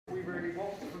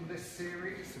this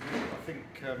series. I think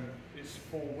it's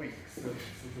 4 weeks of sort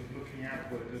of looking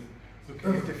outward and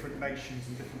looking at different nations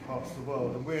and different parts of the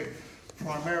world. And we're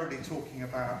primarily talking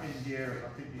about India, and I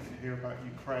think you can hear about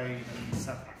Ukraine and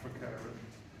South Africa and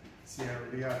Sierra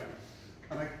Leone.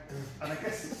 And I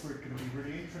guess it's going to be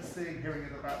really interesting hearing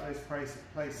about those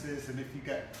places, and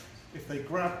if they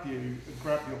grab you and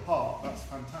grab your heart, that's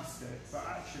fantastic. But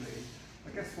actually, I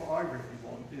guess what I really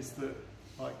want is that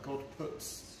God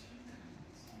puts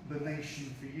the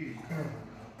nation for you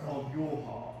on your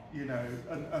heart,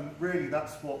 and really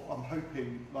that's what I'm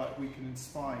hoping we can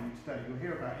inspire you today. You'll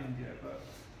hear about India, but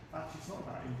actually it's not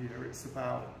about India, it's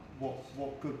about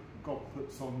what good God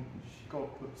puts on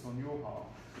your heart.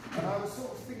 And I was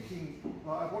sort of thinking,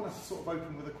 I want to sort of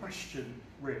open with a question,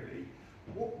 really.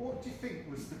 What do you think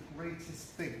was the greatest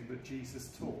thing that Jesus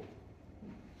taught?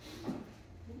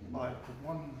 The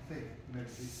one thing,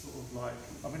 he's sort of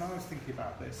I was thinking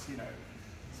about this,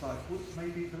 it's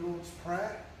maybe the Lord's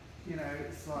Prayer,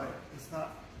 it's is that,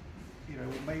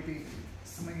 or maybe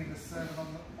something in the Sermon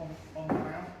on the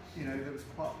Mount, there was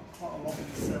quite a lot in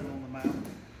the Sermon on the Mount,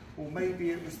 or maybe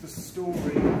it was the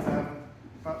story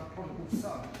about the prodigal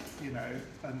son,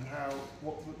 and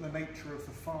what the nature of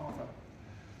the father.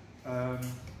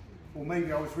 Or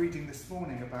maybe I was reading this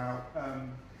morning about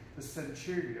the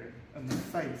centurion and the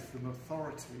faith and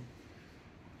authority.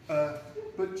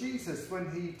 But Jesus, when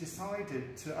he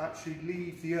decided to actually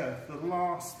leave the earth, the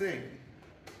last thing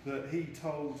that he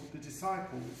told the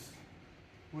disciples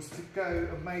was to go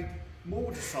and make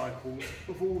more disciples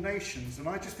of all nations. And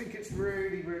I just think it's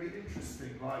really, really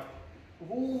interesting.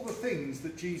 Of all the things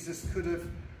that Jesus could have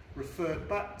referred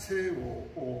back to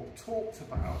or talked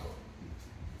about,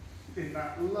 in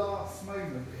that last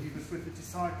moment that he was with the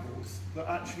disciples, that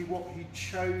actually what he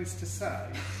chose to say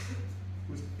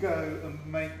was go and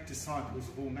make disciples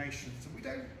of all nations. And we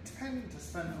don't tend to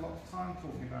spend a lot of time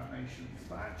talking about nations,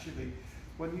 but actually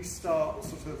when you start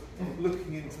sort of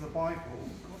looking into the Bible,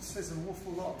 God says an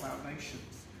awful lot about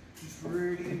nations. He's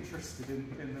really interested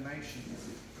in the nations.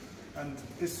 And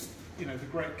this, the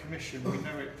Great Commission, we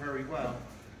know it very well.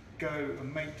 Go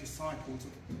and make disciples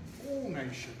of all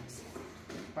nations,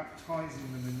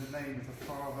 baptizing them in the name of the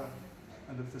Father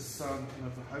and of the Son and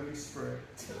of the Holy Spirit,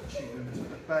 teaching them to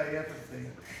obey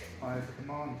everything I have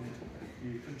commanded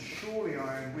you. And surely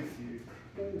I am with you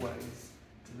always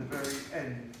to the very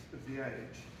end of the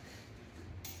age.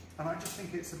 And I just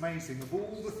think it's amazing. Of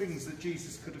all the things that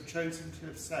Jesus could have chosen to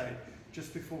have said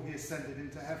just before he ascended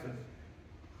into heaven,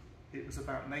 it was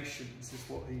about nations, is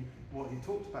what he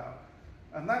talked about.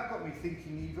 And that got me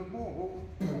thinking even more.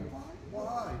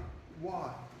 Well,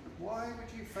 why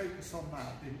would you focus on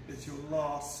that as your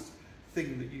last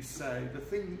thing that you say, the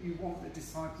thing that you want the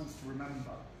disciples to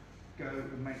remember? Go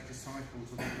and make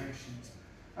disciples of all nations.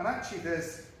 And actually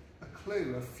there's a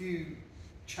clue a few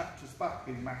chapters back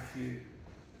in Matthew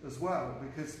as well,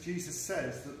 because Jesus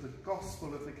says that the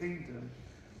gospel of the kingdom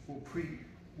will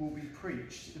be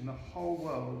preached in the whole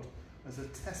world as a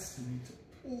testimony to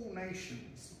all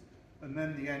nations, and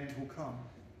then the end will come.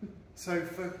 So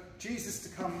for Jesus to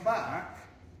come back,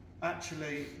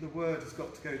 actually the word has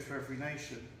got to go to every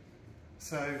nation.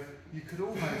 So you could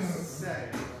almost say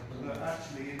that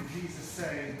actually in Jesus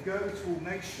saying, go to all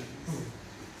nations,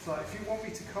 it's like, if you want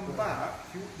me to come back,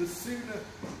 the sooner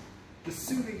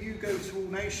you go to all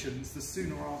nations, the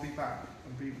sooner I'll be back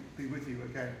and be with you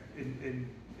again in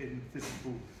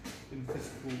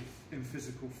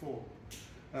physical form.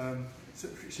 So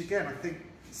which again, I think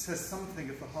says something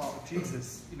of the heart of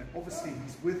Jesus. Obviously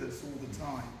he's with us all the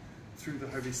time through the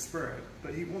Holy Spirit,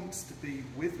 but he wants to be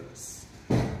with us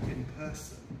in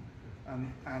person.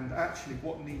 And actually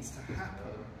what needs to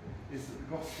happen is that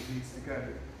the gospel needs to go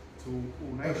to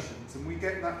all nations. And we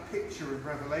get that picture of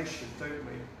Revelation, don't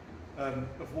we,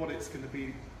 of what it's going to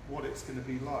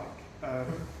be like.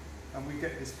 And we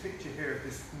get this picture here of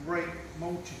this great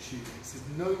multitude. It says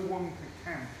no one could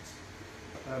count.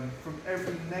 From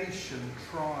every nation,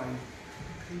 tribe,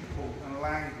 people and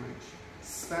language,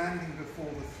 standing before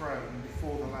the throne,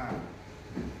 before the Lamb.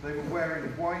 They were wearing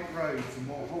white robes and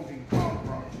were holding palm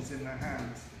branches in their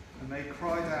hands, and they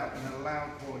cried out in a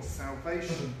loud voice,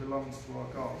 "Salvation belongs to our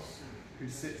God, who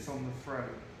sits on the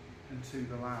throne, and to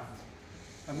the Lamb."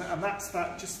 And that's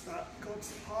just that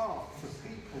God's heart for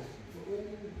people,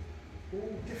 for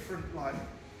all different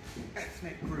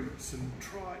ethnic groups and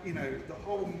the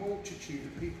whole multitude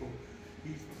of people.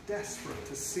 He's desperate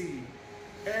to see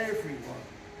everyone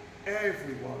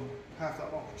have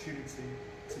that opportunity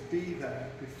to be there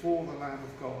before the Lamb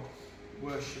of God,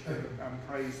 worshipping and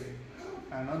praising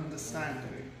and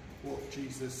understanding what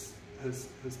Jesus has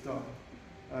done.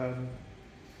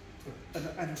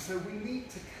 And so we need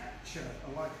to capture a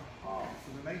heart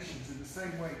for the nations in the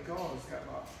same way God has got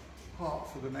that heart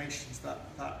for the nations,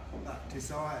 that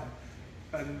desire.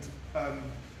 And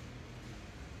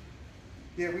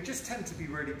yeah, we just tend to be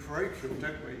really parochial,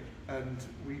 don't we? And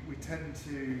we tend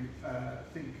to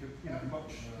think of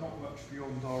not much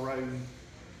beyond our own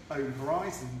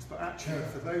horizons. But actually,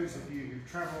 for those of you who've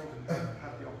travelled and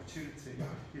had the opportunity,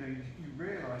 you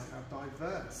realise how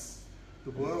diverse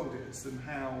the world is and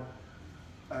how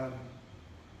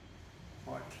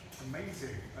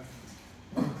amazing and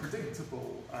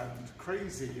unpredictable and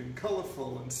crazy and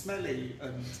colourful and smelly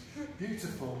and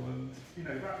beautiful, and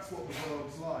that's what the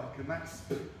world's like, and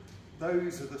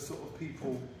those are the sort of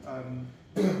people, and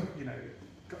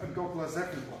God loves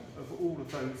everyone, of all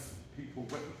of those people,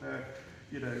 whether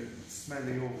they're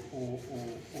smelly or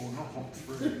not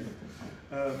really.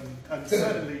 And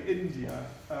certainly India,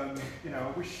 I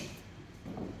wish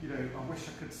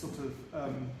I could sort of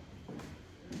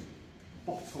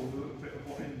bottle a little bit of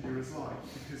what India is like,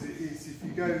 because it is, if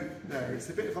you go there, it's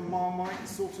a bit of a Marmite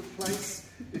sort of place.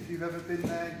 If you've ever been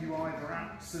there, you either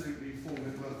absolutely fall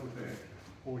in love with it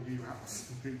or you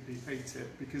absolutely hate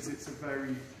it, because it's a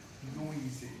very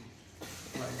noisy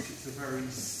place, it's a very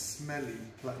smelly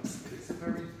place, but it's a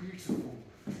very beautiful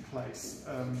place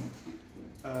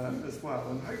as well.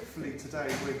 And hopefully today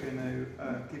we're going to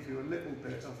give you a little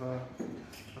bit of a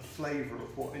flavour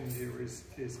of what India is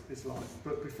like.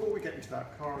 But before we get into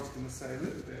that, Cara's going to say a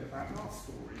little bit about our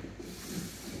story.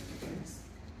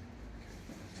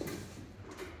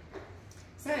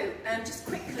 So, just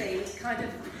quickly, kind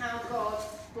of how God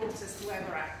brought us to where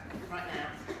we're at right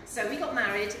now. So we got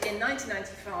married in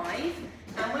 1995,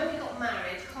 and when we got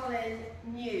married, Colin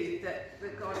knew that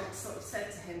God had sort of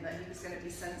said to him that he was going to be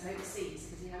sent overseas,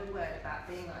 because he had a word about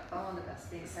being like Barnabas,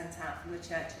 being sent out from the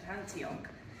church of Antioch.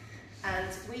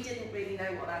 And we didn't really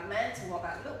know what that meant or what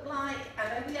that looked like,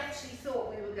 and then we actually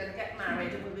thought we were going to get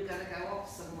married and we were going to go off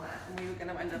somewhere and we were going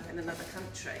to end up in another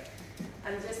country.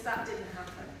 And just that didn't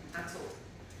happen at all.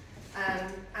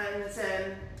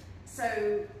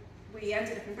 So we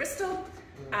ended up in Bristol,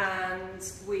 and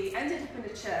we ended up in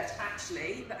a church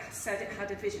actually that said it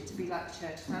had a vision to be like the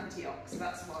Church of Antioch, so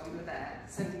that's why we were there,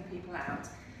 sending people out.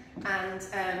 And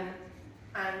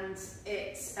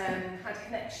it had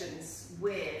connections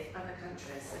with other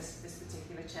countries, this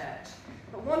particular church.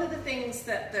 But one of the things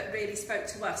that really spoke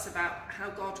to us about how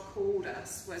God called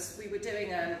us was we were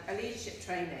doing a leadership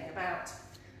training about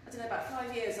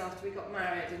 5 years after we got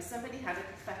married, and somebody had a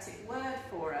prophetic word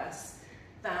for us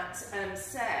that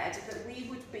said that we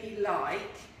would be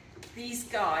like these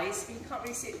guys. You can't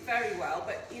really see it very well,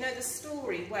 but the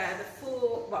story where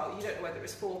you don't know whether it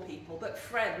was 4 people, but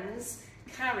friends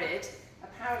carried a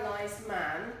paralysed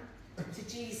man to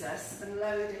Jesus and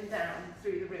lowered him down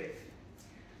through the roof.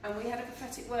 And we had a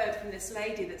prophetic word from this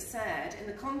lady that said, in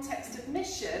the context of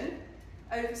mission,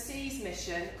 overseas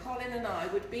mission, Colin and I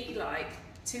would be like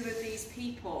 2 of these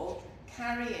people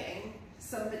carrying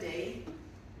somebody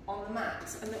on the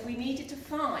mat, and that we needed to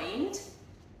find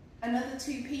another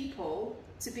 2 people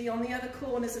to be on the other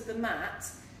corners of the mat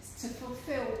to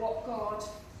fulfill what God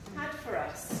had for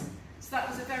us. So that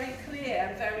was a very clear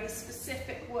and very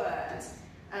specific word.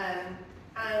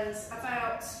 And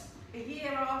about a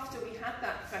year after we had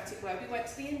that prophetic word, we went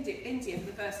to India for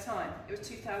the first time. It was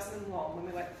 2001 when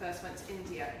we first went to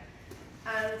India.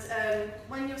 And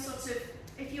when you're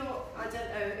I don't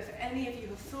know if any of you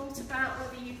have thought about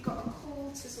whether you've got a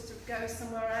call to sort of go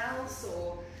somewhere else,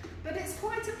 but it's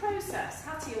quite a process.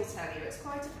 Hattie will tell you, it's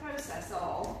quite a process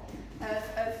of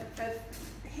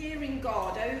hearing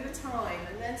God over time,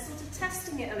 and then sort of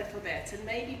testing it a little bit, and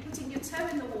maybe putting your toe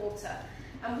in the water.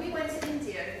 And we went to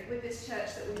India with this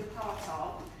church that we were part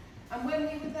of, and when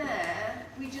we were there,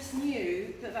 we just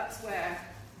knew that that's where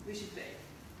we should be.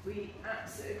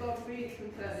 God really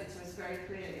confirmed it to us very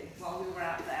clearly while we were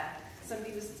out there.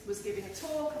 Somebody was giving a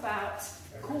talk about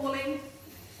calling,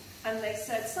 and they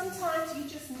said sometimes you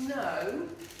just know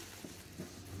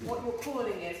what your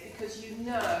calling is, because you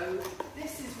know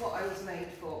this is what I was made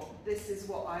for. This is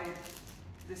who I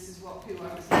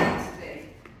was made to be.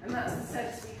 And that's the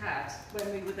sense we had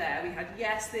when we were there. We had,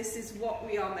 yes, this is what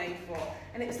we are made for.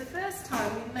 And it was the first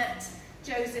time we met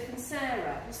Joseph and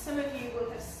Sarah, who some of you will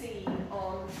have seen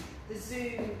on the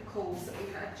Zoom calls that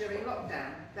we had during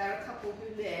lockdown. They're a couple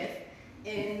who live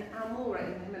in Almora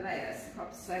in the Himalayas. I'll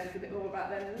probably say a little bit more about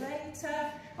them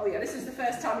later. Oh yeah, this was the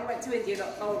first time we went to India.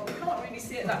 We can't really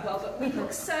see it that well, but we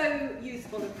look so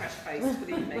youthful and fresh-faced,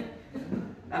 believe me.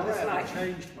 That was like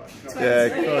changed much. 20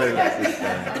 years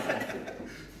ago.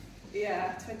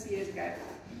 Yeah, 20 years ago.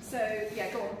 So yeah,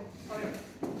 go on.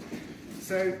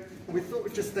 So we thought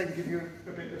we'd just then give you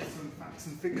a bit of some facts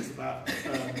and figures about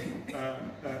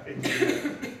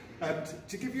India. And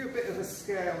to give you a bit of a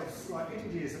scale of, like,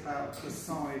 India is about the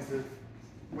size of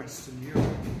Western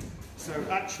Europe. So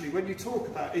actually, when you talk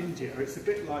about India, it's a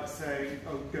bit like saying,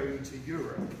 oh, going to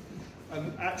Europe.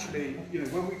 And actually, you know,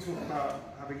 when we talk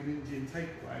about having an Indian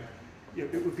takeaway, you know,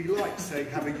 it would be like saying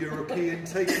have a European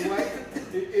takeaway.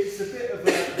 It's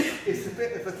a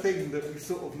bit of a thing that we've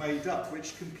sort of made up,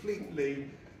 which completely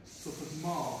sort of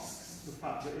masks the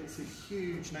fact that it's a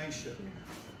huge nation,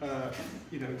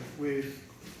 you know, with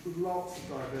lots of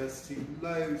diversity,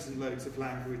 loads and loads of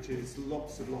languages,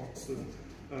 lots and lots of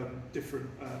different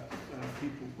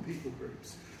people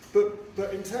groups.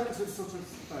 But in terms of sort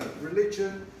of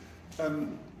religion,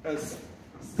 as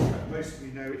most of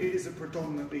you know, it is a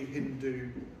predominantly Hindu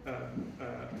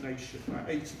nation. About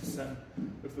 80%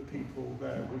 of the people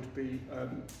there would be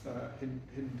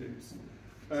Hindus.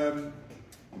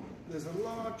 There's a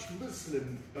large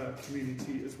Muslim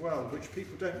community as well, which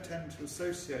people don't tend to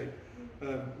associate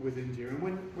with India. And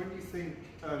when you think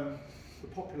the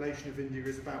population of India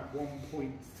is about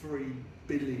 1.3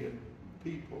 billion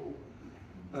people,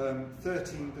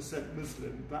 13%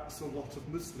 Muslim, that's a lot of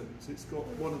Muslims. It's got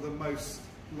one of the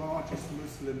largest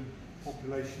Muslim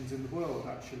populations in the world,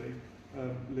 actually,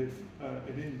 live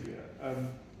in India.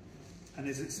 And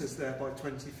as it says there, by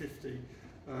 2050,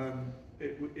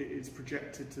 it's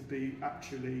projected to be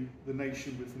actually the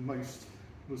nation with the most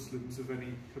Muslims of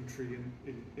any country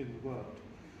in the world.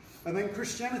 And then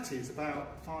Christianity is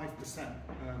about 5%.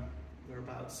 There are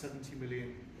about 70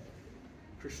 million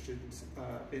Christians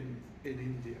in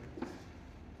India.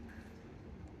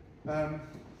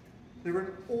 There are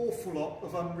an awful lot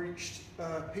of unreached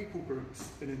people groups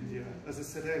in India. As I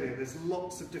said earlier, there's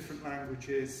lots of different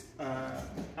languages,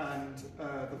 and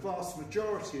the vast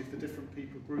majority of the different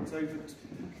people groups,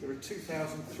 there are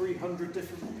 2,300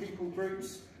 different people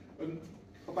groups, and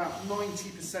about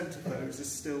 90% of those are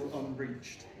still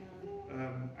unreached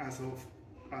as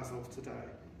of today.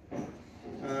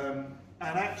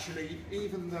 And actually,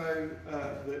 even though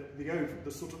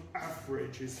the sort of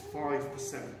average is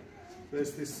 5%,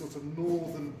 there's this sort of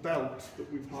northern belt that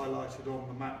we've highlighted on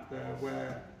the map there,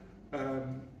 where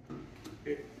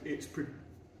it's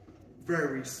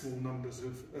very small numbers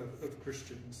of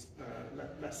Christians,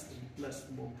 less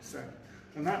than 1%,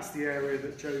 and that's the area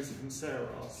that Joseph and Sarah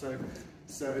are.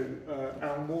 So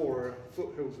Almora,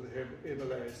 foothills of the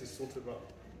Himalayas, is sort of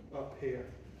up here,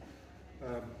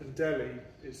 and Delhi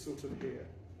is sort of here.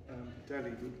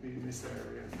 Delhi would be in this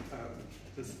area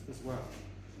as well.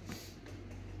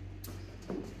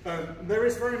 There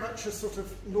is very much a sort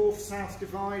of north-south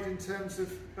divide in terms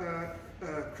of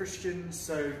Christians.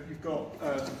 So you've got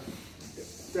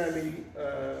Delhi,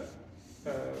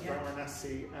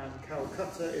 Varanasi and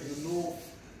Calcutta in the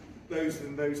north.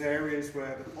 Those areas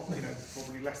where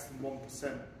probably less than 1%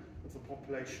 of the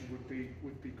population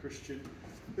would be Christian.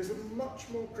 There's much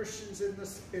more Christians in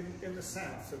the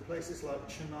south. So places like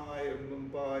Chennai and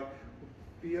Mumbai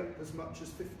would be up as much as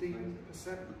 15%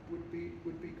 would be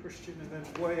Christian, and then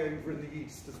way over in the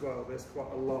east as well, there's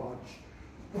quite a large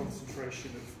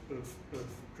concentration of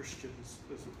Christians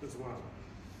as well.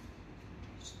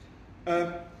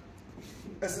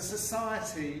 As a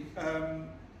society,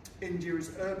 India is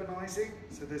urbanising,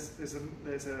 so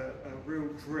there's a real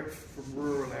drift from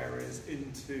rural areas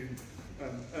into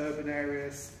urban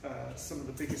areas. Some of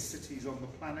the biggest cities on the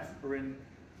planet are in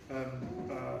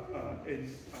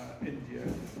India.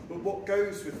 But what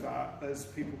goes with that, as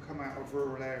people come out of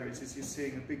rural areas, is you're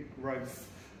seeing a big growth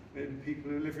in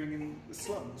people who are living in the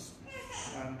slums,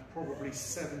 and probably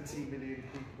 70 million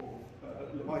people.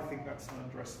 I think that's an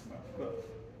underestimate, but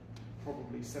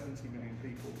probably 70 million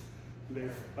people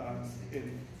live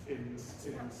in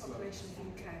slums. Population of the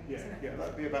UK. Yeah,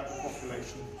 that'd be about the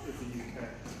population of the UK.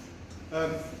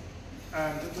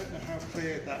 And I don't know how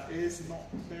clear that is, not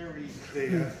very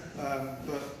clear,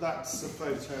 but that's a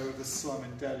photo of a slum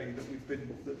in Delhi that we've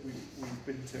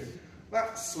been to.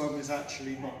 That slum is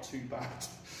actually not too bad,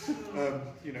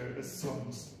 as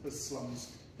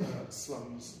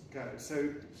slums go. So,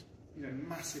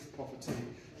 massive poverty,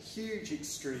 huge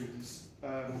extremes.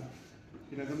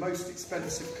 The most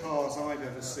expensive cars I've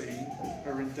ever seen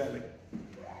are in Delhi.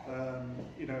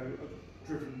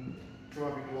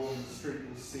 Driving along the street,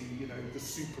 you'll see, the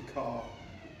supercar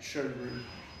showroom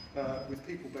with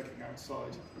people begging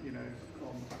outside,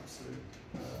 on absolute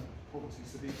poverty.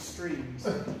 So the extremes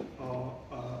are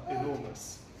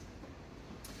enormous.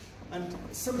 And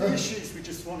some of the issues we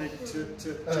just wanted to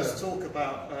just talk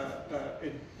about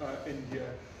in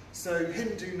India. So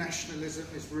Hindu nationalism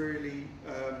is really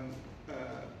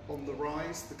on the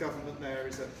rise. The government there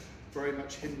is very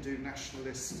much Hindu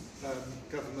nationalist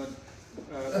government,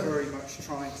 very much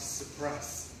trying to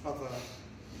suppress other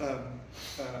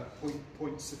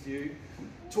points of view.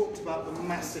 Talked about the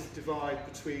massive divide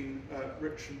between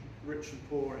rich and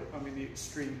poor. I mean, the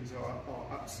extremes are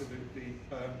absolutely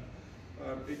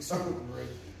extraordinary.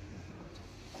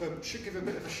 Should give a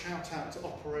bit of a shout out to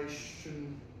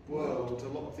Operation World. A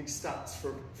lot of these stats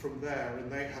from there, and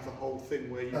they have a whole thing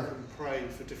where you can pray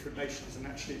for different nations, and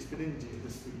actually it's been India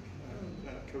this week,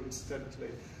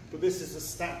 coincidentally. But this is a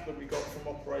stat that we got from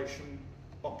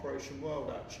Operation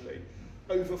World, actually.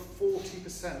 Over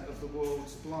 40% of the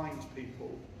world's blind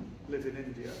people live in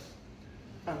India,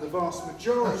 and the vast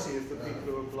majority of the people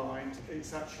who are blind,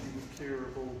 it's actually with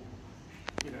curable,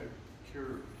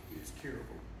 it's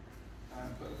curable.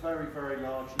 But a very, very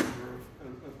large number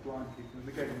of blind people, and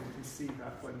again, you can see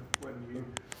that when you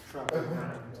travel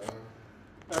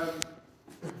around.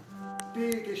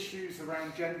 Big issues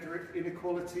around gender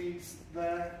inequalities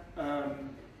there.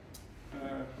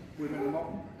 Women are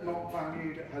not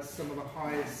valued. It has some of the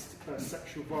highest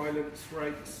sexual violence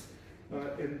rates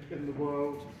in the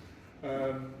world.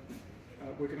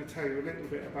 We're going to tell you a little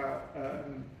bit about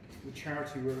the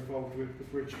charity we're involved with, the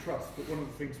Bridge Trust, but one of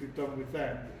the things we've done with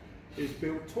them is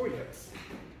build toilets.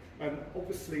 And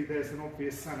obviously there's an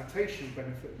obvious sanitation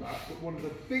benefit of that, but one of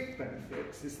the big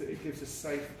benefits is that it gives a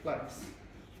safe place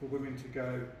for women to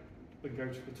go to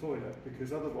the toilet,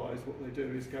 because otherwise what they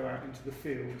do is go out into the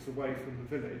fields away from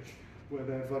the village where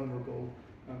they're vulnerable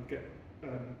and get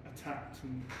attacked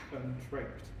and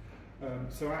raped.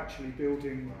 So actually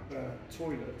building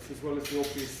toilets, as well as the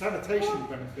obvious sanitation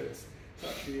benefits,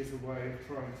 actually is a way of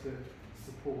trying to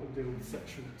support and deal with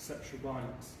sexual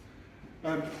violence.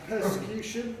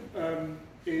 Persecution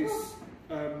is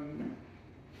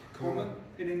common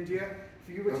in India.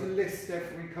 If you were to list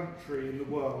every country in the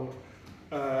world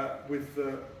with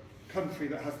the country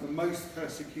that has the most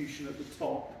persecution at the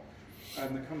top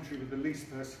and the country with the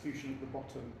least persecution at the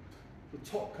bottom, the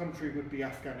top country would be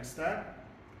Afghanistan.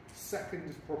 Second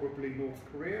is probably North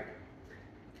Korea.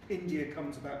 India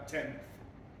comes about 10th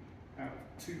out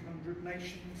of 200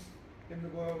 nations in the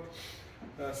world.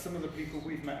 Some of the people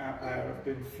we've met out there have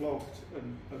been flogged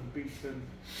and beaten.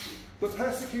 But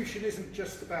persecution isn't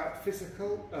just about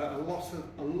physical. A lot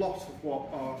of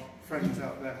what our friends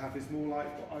out there have is more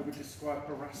like what I would describe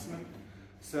harassment.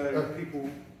 So people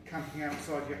camping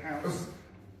outside your house,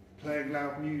 playing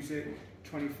loud music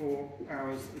 24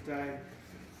 hours a day.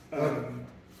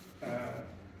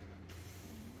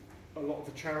 A lot of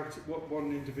the charity, what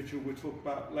one individual we'll talk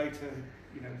about later,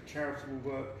 charitable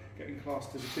work getting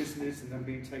classed as a business and then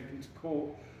being taken to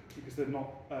court because they're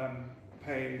not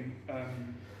paying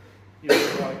the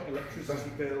right electricity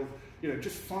bill.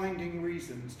 Just finding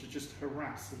reasons to just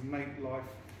harass and make life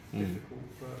difficult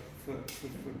for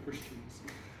Christians.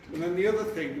 And then the other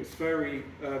thing that's very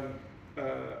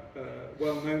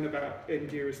well known about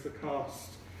India is the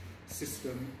caste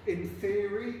system. In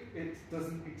theory, it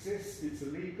doesn't exist, it's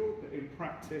illegal, but in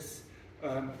practice,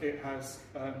 it has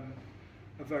a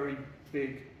very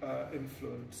big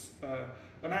influence.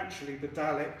 And actually, the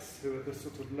Dalits, who are the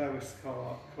sort of lowest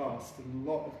caste, a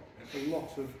lot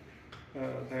of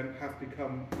them have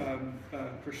become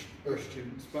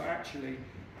Christians. But actually,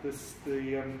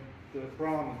 the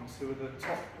Brahmins, who are the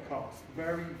top caste,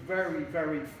 very, very,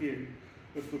 very few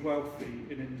of the wealthy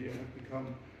in India have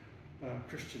become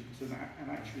Christians, and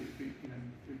actually it'd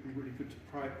be really good to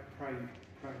pray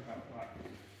about that.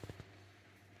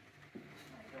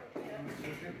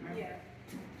 Yeah.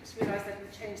 Just realised I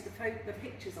didn't change the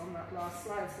pictures on that last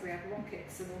slide, so we have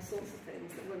rockets and all sorts of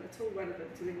things that weren't at all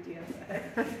relevant to India.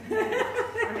 I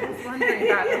was wondering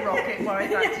about the rocket. What is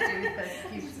that to do with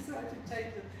persecution? Decided to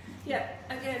change them. Yeah,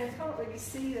 again, I can't really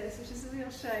see this, which is a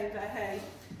real shame, but hey.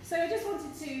 So I just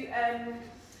wanted to,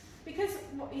 because,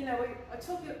 talking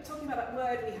about that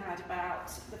word we had about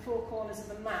the four corners of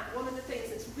the map, one of the things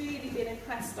that's really been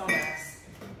impressed on us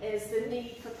is the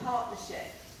need for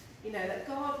partnership. That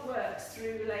God works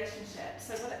through relationships.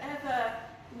 So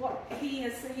what He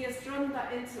has drummed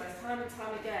that into us time and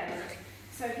time again.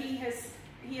 So He has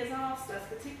asked us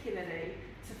particularly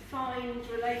to find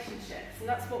relationships, and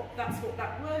that's what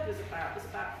that word was about. It was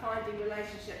about finding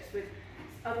relationships with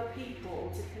other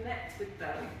people, to connect with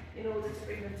them in order to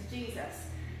bring them to Jesus.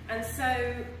 And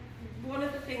so one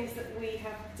of the things that we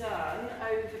have done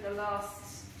over the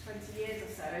last 20 years or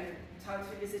so, times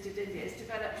we visited India, is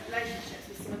develop relationships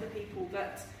with some of the people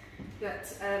that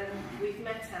we've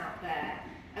met out there.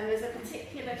 And there's a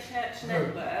particular church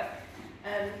network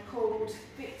called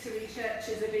Victory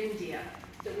Churches of India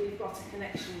that we've got a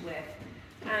connection with.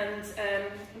 And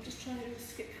I'm just trying to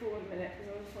skip forward a minute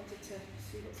because I just wanted to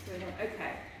see what's going on.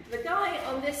 Okay, the guy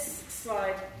on this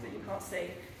slide that you can't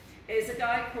see is a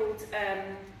guy called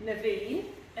Naveen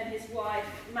and his wife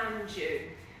Manju.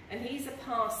 And he's a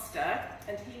pastor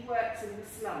and he works in the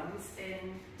slums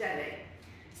in Delhi.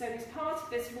 So he's part of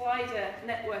this wider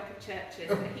network of churches,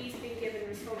 but he's been given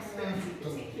responsibility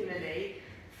particularly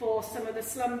for some of the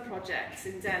slum projects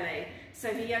in Delhi.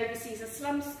 So he oversees a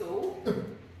slum school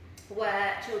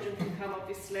where children can come,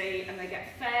 obviously, and they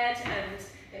get fed, and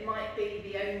it might be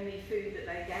the only food that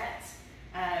they get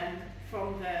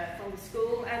from the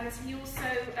school. And he also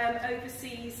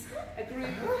oversees a group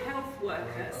of health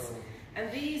workers. And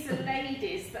these are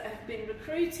ladies that have been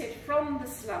recruited from the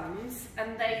slums,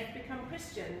 and they've become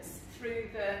Christians through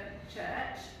the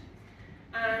church.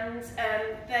 And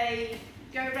they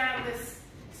go around the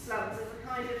slums as a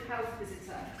kind of health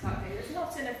visitor type thing. It's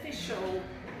not an official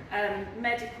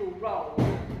medical role,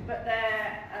 but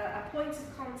they're a point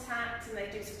of contact, and they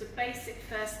do sort of basic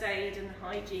first aid and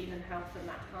hygiene and health and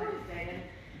that kind of thing. And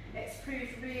it's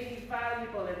proved really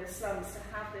valuable in the slums to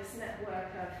have this network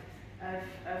of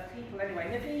people. Anyway,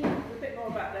 Naveen, a bit more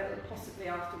about them possibly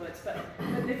afterwards, but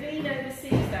Naveen oversees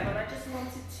them, and I just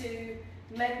wanted to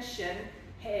mention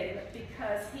him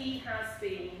because he has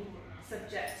been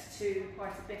subject to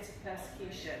quite a bit of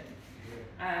persecution.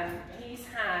 He's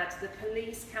had the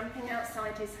police camping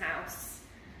outside his house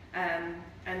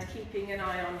and keeping an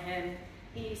eye on him.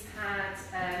 He's had,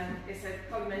 so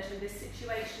Colin mentioned this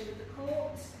situation with the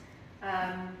court,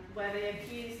 where they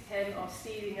accused him of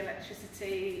stealing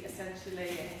electricity, essentially,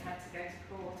 and he had to go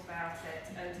to court about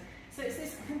it. And so it's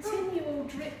this continual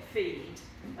drip feed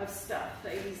of stuff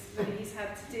that he's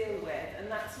had to deal with,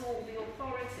 and that's all the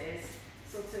authorities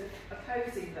sort of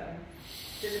opposing them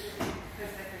deliberately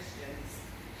because they're Christians.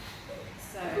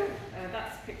 So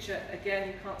that's a picture, again,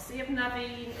 you can't see, of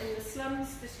Naveen in the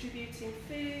slums distributing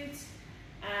food.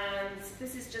 And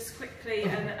this is just quickly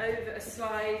a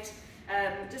slide.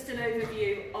 Just an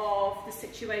overview of the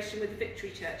situation with the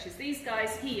Victory churches. These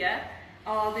guys here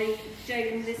are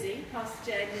Jay and Lizzie,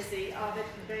 Pastor Jay and Lizzie,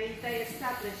 they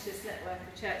established this network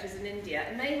of churches in India,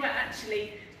 and they were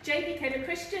actually, Jay became a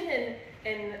Christian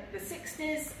in the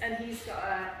 60s, and he's got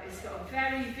a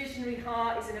very visionary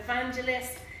heart. He's an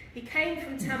evangelist. He came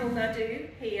from Tamil Nadu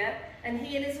here, and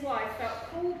he and his wife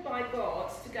felt called by God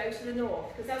to go to the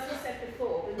north, because as we said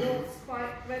before, the north's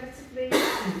quite relatively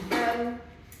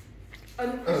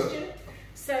unchristian.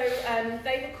 So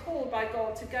they were called by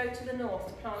God to go to the north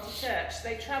to plant a church.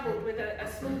 They travelled with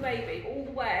a small baby all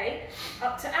the way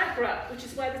up to Agra, which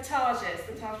is where the Taj is,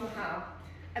 the Taj Mahal.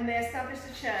 And they established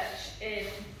a church in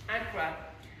Agra.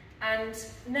 And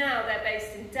now they're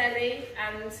based in Delhi,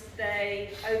 and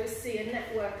they oversee a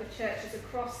network of churches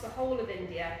across the whole of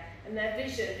India. And their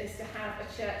vision is to have a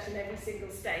church in every single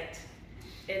state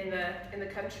in the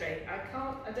country. I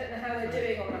don't know how they're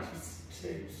doing on that.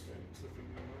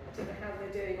 I don't know how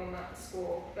they're doing on that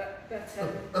score, but there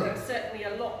are certainly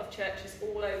a lot of churches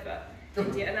all over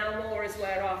India, and Almore is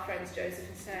where our friends Joseph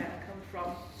and Sarah come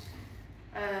from.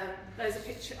 There's a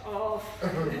picture of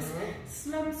this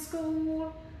slum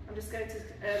school. I'm just going to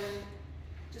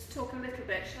just talk a little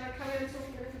bit. Shall I come in and talk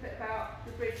a little bit about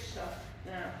the bridge stuff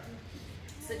now?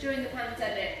 So during the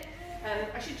pandemic,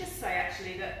 I should just say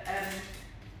actually that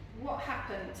what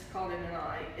happened to Colin and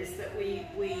I is that we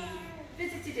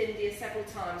visited India several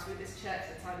times with this church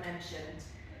that I mentioned,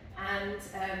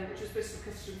 and which was Bristol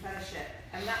Christian Fellowship,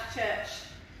 and that church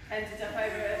ended up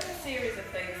over a series of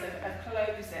things of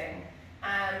closing.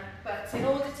 But in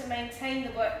order to maintain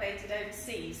the work they did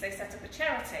overseas, they set up a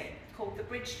charity called the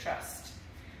Bridge Trust,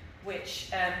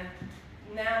 which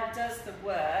now does the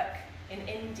work in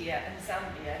India and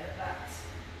Zambia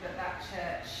that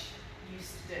church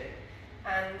used to do.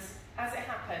 And as it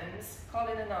happens,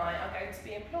 Colin and I are going to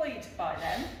be employed by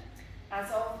them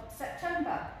as of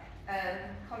September.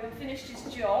 Colin finished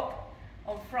his job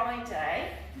on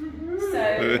Friday,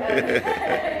 so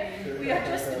we are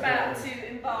just about to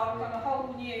embark on a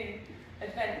whole new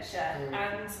adventure,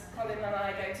 and Colin and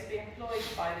I are going to be employed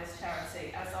by this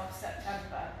charity as of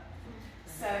September.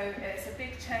 So it's a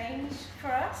big change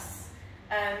for us,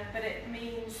 but it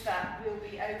means that we'll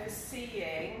be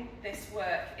overseeing this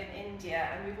work in India,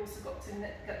 and we've also got to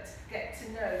get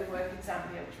to know the work in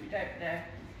Zambia, which we don't know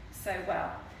so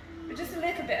well. But just a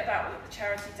little bit about what the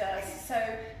charity does. So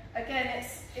again,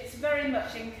 it's very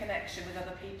much in connection with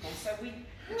other people. So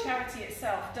the charity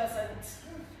itself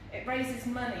it raises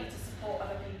money to support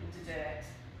other people to do it.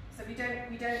 So we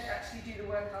don't actually do the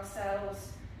work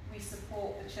ourselves. We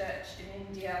support the church in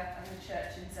India and the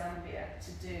church in Zambia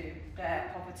to do their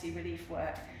poverty relief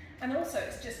work. And also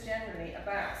it's just generally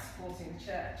about supporting the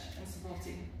church and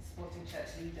supporting church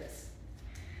leaders.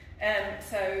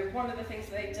 So one of the things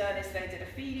they've done is they did a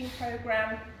feeding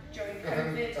programme during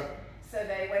COVID. So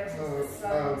they went into the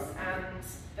slums and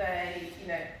they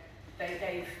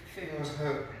gave food.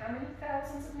 How many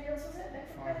thousands of meals was it?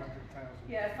 500,000.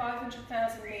 Yeah,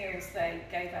 500,000 meals they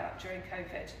gave out during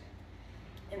COVID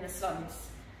in the slums.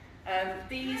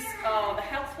 These are the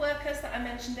health workers that I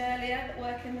mentioned earlier that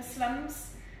work in the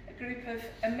slums. A group of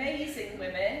amazing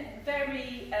women,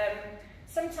 very,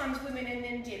 sometimes women in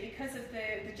India, because of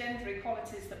the gender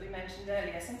equalities that we mentioned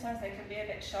earlier, sometimes they can be a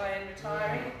bit shy and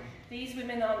retiring. These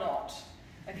women are not.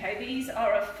 Okay, these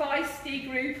are a feisty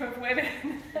group of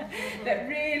women that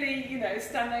really,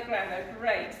 stand their ground. They're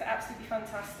great, they're absolutely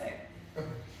fantastic.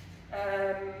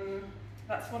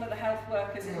 That's one of the health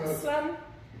workers in the slum,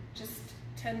 just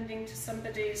tending to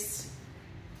somebody's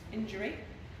injury.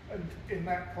 And in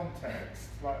that context,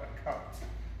 like a cut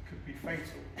could be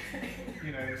fatal.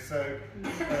 So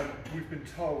we've been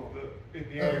told that in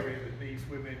the area that these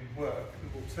women work,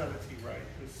 the mortality rate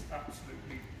has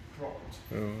absolutely dropped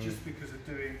just because of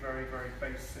doing very, very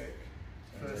basic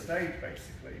first aid,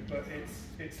 basically. But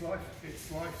it's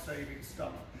life-saving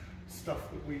stuff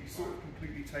that we sort of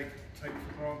completely take for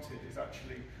granted is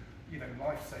actually,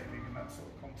 life-saving in that sort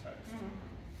of context.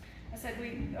 I said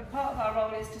a part of our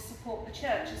role is to support the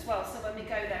church as well. So when we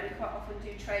go there, we quite often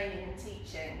do training and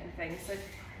teaching and things. So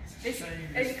this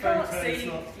you can't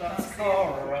see. That's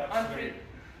Cara actually.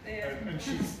 Yeah. And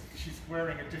she's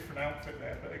wearing a different outfit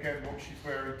there, but again, what she's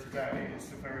wearing today is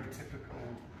a very typical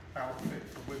outfit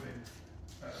for women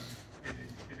in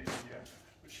India.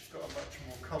 But she's got a much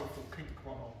more colourful pink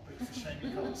one on, but it's a shame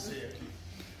you can't see it.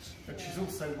 And she's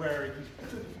also wearing, I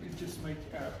don't know if you can just make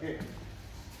it out here,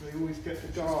 they always get the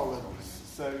garlands,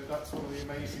 so that's one of the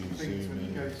amazing things when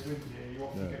you go to India, you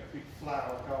often get a big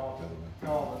flower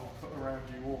garland put around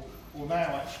you, or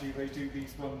now actually they do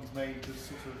these ones made of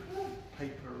sort of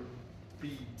paper and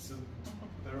beads, and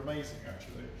they're amazing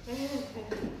actually.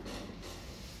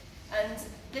 And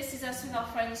this is us with our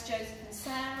friends Joseph and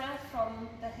Sarah from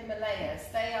the Himalayas.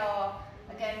 They are,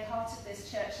 again, part of this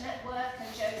church network, and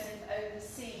Joseph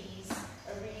oversees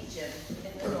a region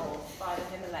in the north by the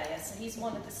Himalayas. So he's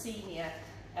one of the senior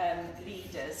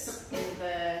leaders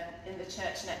in the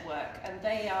church network, and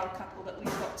they are a couple that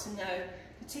we've got to know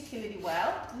particularly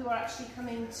well, who are actually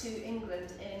coming to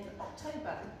England in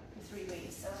October for 3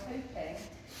 weeks. So I'm hoping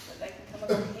that they can come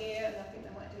along here, and I think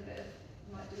they might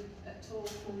do a talk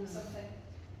or something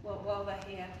while they're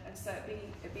here, and so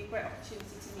it'd be a great opportunity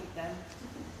to meet them.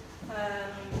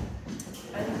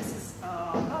 And this is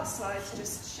our last slide,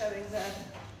 just showing the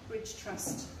Bridge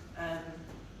Trust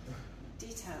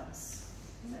details.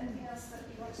 Is there anything else that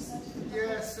you want to say?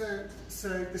 Yeah, so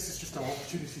this is just our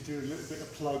opportunity to do a little bit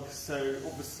of plug. So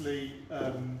obviously,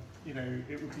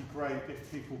 it would be great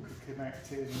if people could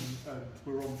connect in.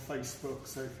 We're on Facebook,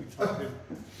 so if you type in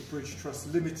the Bridge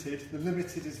Trust Limited, the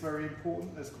Limited is very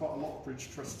important. There's quite a lot of Bridge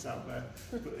Trusts out there,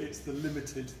 but it's the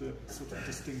Limited that sort of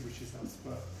distinguishes us.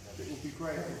 But it would be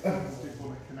great if people did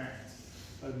want to connect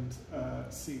and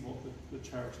see what the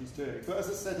charity's doing. But as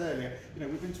I said earlier,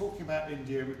 we've been talking about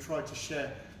India. We've tried to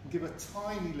share and give a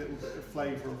tiny little bit of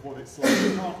flavour of what it's like.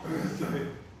 We can't really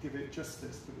give it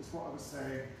justice, but it's what I was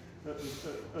saying at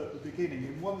the beginning.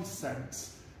 In one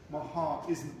sense, my heart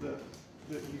isn't that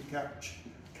you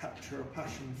capture a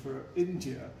passion for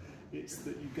India. It's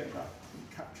that you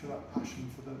capture that passion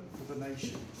for the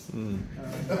nations.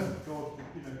 God,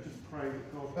 just pray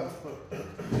that God will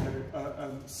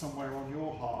put somewhere on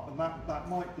your heart, and that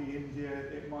might be India,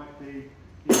 it might be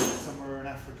somewhere in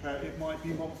Africa, it might be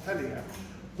Montpellier,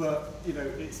 but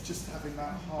it's just having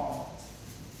that heart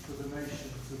for the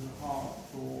nations and the heart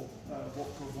for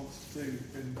what God wants to do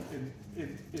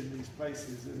in these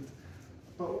places,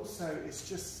 but also it's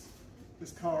just,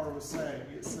 as Cara was saying,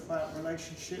 it's about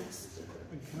relationships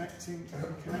and connecting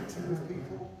with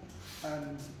people,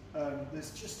 and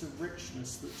there's just a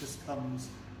richness that just comes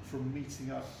from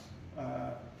meeting up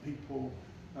people,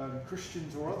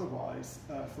 Christians or otherwise,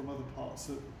 from other parts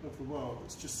of the world.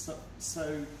 It's just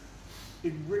so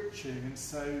enriching and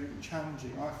so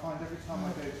challenging. I find every time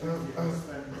I go to India, I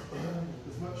spend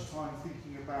as much time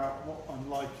thinking about what I'm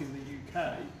like in the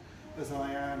UK as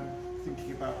I am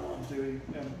thinking about what I'm doing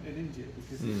in India,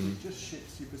 because it just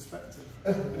shifts your perspective.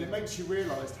 And it makes you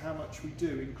realise how much we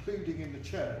do, including in the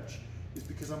church, is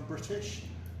because I'm British,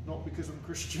 not because I'm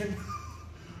Christian.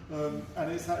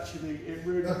 And it's actually, it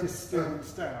really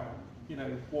distills down,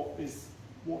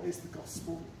 what is the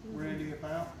gospel really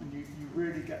about, and you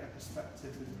really get a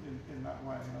perspective in that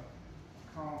way. And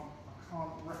I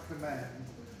can't recommend,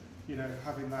 you know,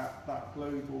 having that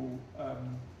global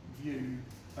view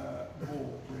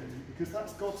more really, because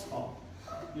that's God's heart.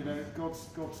 You know, God's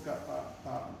got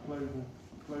that global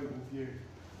view.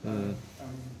 And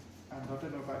I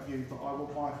don't know about you, but I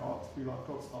want my heart to be like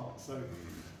God's heart. So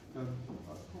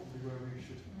that's probably where we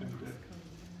should end it.